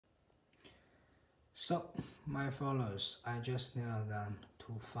So, my followers, I just narrowed down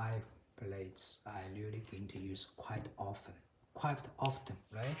to 5 blades I really going to use quite often,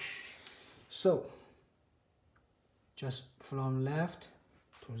 right? So, just from left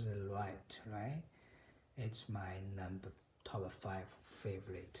to the right? It's my top 5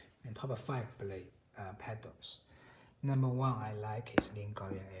 favorite and top 5 blade pedals. Number 1 I like is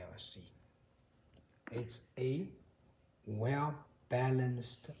Gaoyuan ALC. It's a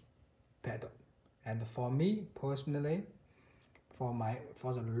well-balanced pedal. And for me personally, for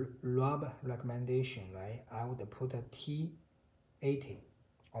the rub recommendation, right, I would put a T80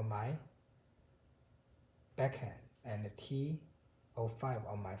 on my backhand and a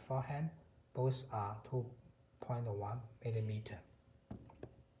T05 on my forehand. Both are 2.1 millimeter.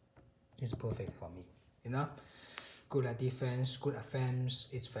 It's perfect for me, you know. Good at defense, good at fence.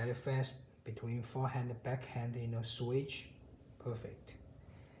 It's very fast between forehand and backhand, you know, switch, perfect.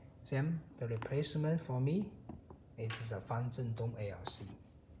 Then the replacement for me is a Zhendong ALC.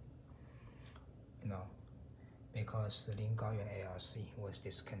 You know, because the Gaoyuan ALC was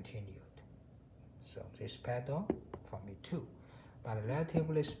discontinued. So this pedal for me too. But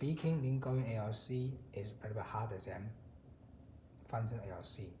relatively speaking, Gaoyuan ALC is a little bit harder than Zhendong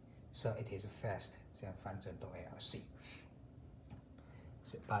ALC. So it is fast than Zhendong ALC.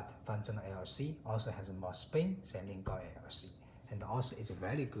 But Zhendong ALC also has more spin than Gaoyuan ALC. And also it's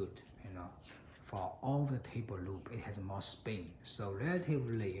very good, you know, for all the table loop, it has more spin. So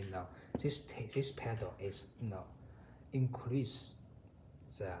relatively, you know, this pedal is, you know, increase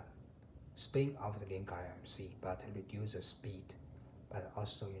the spin of the Gaoyuan ALC, but reduce the speed, but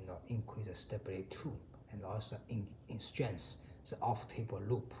also, you know, increase the stability too, and also in strength, the off-table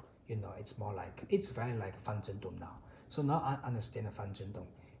loop, you know, it's more like, it's very like Zhendong now. So now I understand Zhendong.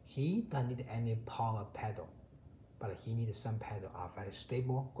 He doesn't need any power pedal, but he needs some pedal are very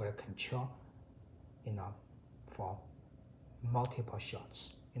stable, good control, you know, for multiple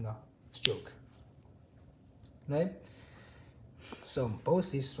shots, you know, stroke. Right? So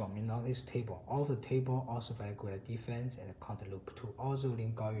both this one, you know, this table, all the table also very good at defense and counter loop too. Also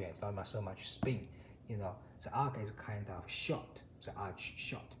Gaoyuan not so much spin, you know, the arc is kind of short, the arch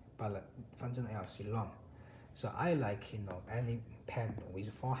short, but Zhendong ALC long. So I like, you know, any pen with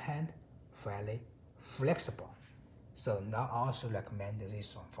forehand, fairly flexible. So now I also recommend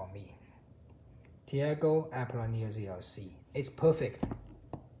this one for me. Tiago Apolonia ZLC. It's perfect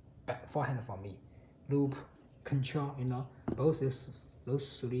forehand for me. Loop, control, you know, both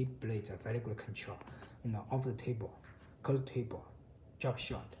those 3 blades are very good control. You know, off the table, close table, drop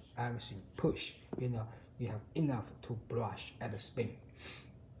shot, everything, push, you know, you have enough to brush at the spin.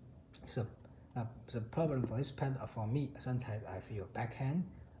 So the problem for this pedal for me, sometimes I feel backhand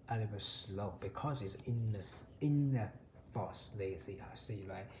a little bit slow because it's in the force ZLC,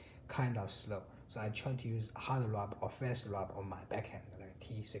 right? Kind of slow. So I try to use hard rub or fast rub on my backhand, like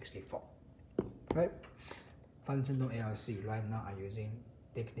T64. Right? Zhendong ALC, right now I'm using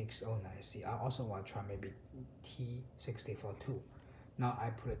Technics 09C. I also want to try maybe T64 too. Now I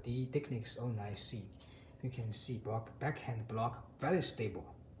put the Technics 09C. You can see backhand block very stable.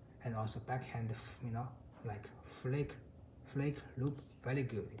 And also backhand, you know, like flake loop, very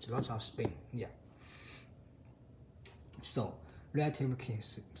good. It's lots of spin, yeah. So relatively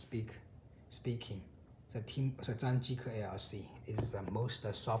speaking, the Zhang Jike ALC is the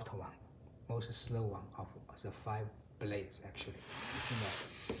most soft one, most slow one of the 5 blades actually.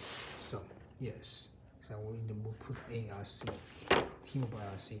 You know. So yes, so we need to put ALC, Timo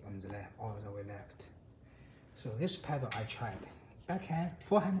ALC on the left, all the way left. So this pedal I tried. Backhand,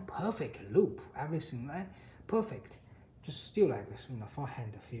 forehand, perfect loop, everything right, perfect. Just still like, you know,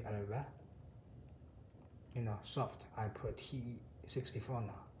 forehand feel a little bit, you know, soft. I put T64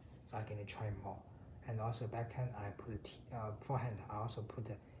 now, so I can try more. And also backhand, I put forehand. I also put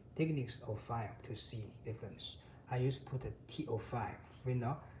the Technics 05 to see difference. I used to put the T05, you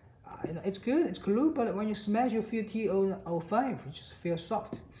know, it's good, it's cool, but when you smash, you feel T05, you just feel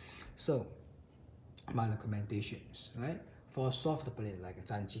soft. So my recommendations, right? For soft blade like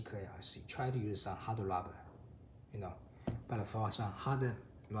Zhang Jike ALC, try to use some hard rubber, you know. But for some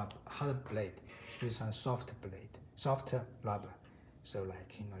hard blade, use some soft rubber. So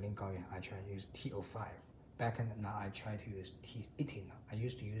like, you know, Gaoyuan, I try to use T05. Backhand now I try to use T80 now. I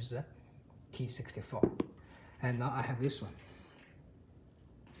used to use T64. And now I have this one.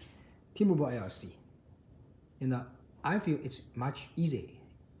 Timo ALC. You know, I feel it's much easier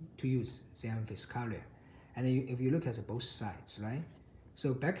to use than Viscaria. And if you look at both sides, right?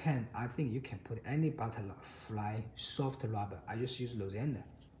 So backhand, I think you can put any butterfly soft rubber. I just use Lausanne.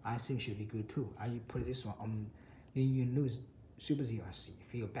 I think should be good too. I put this one on Gaoyuan Super ZLC.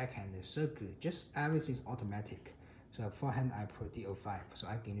 Feel backhand is so good. Just everything's automatic. So forehand I put D05. So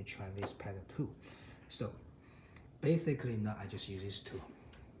I'm going to try this pattern too. So basically now I just use these two,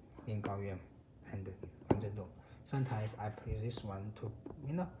 Lin Gaoyuan and Zhendong. Sometimes I use this one to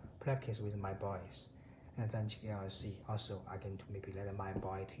practice with my boys. And then ALC also I can maybe let my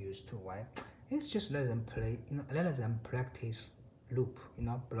boy to use too, right? It's just let them play, let them practice loop,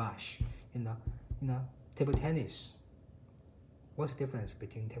 brush, table tennis. What's the difference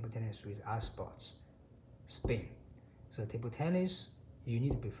between table tennis with other sports? Spin. So table tennis, you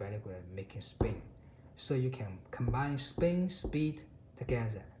need to be very good at making spin. So you can combine spin, speed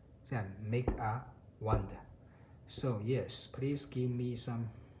together, then make a wonder. So yes, please give me some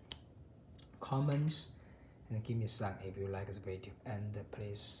comments and give me some if you like this video, and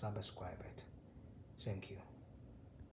please subscribe it. Thank you.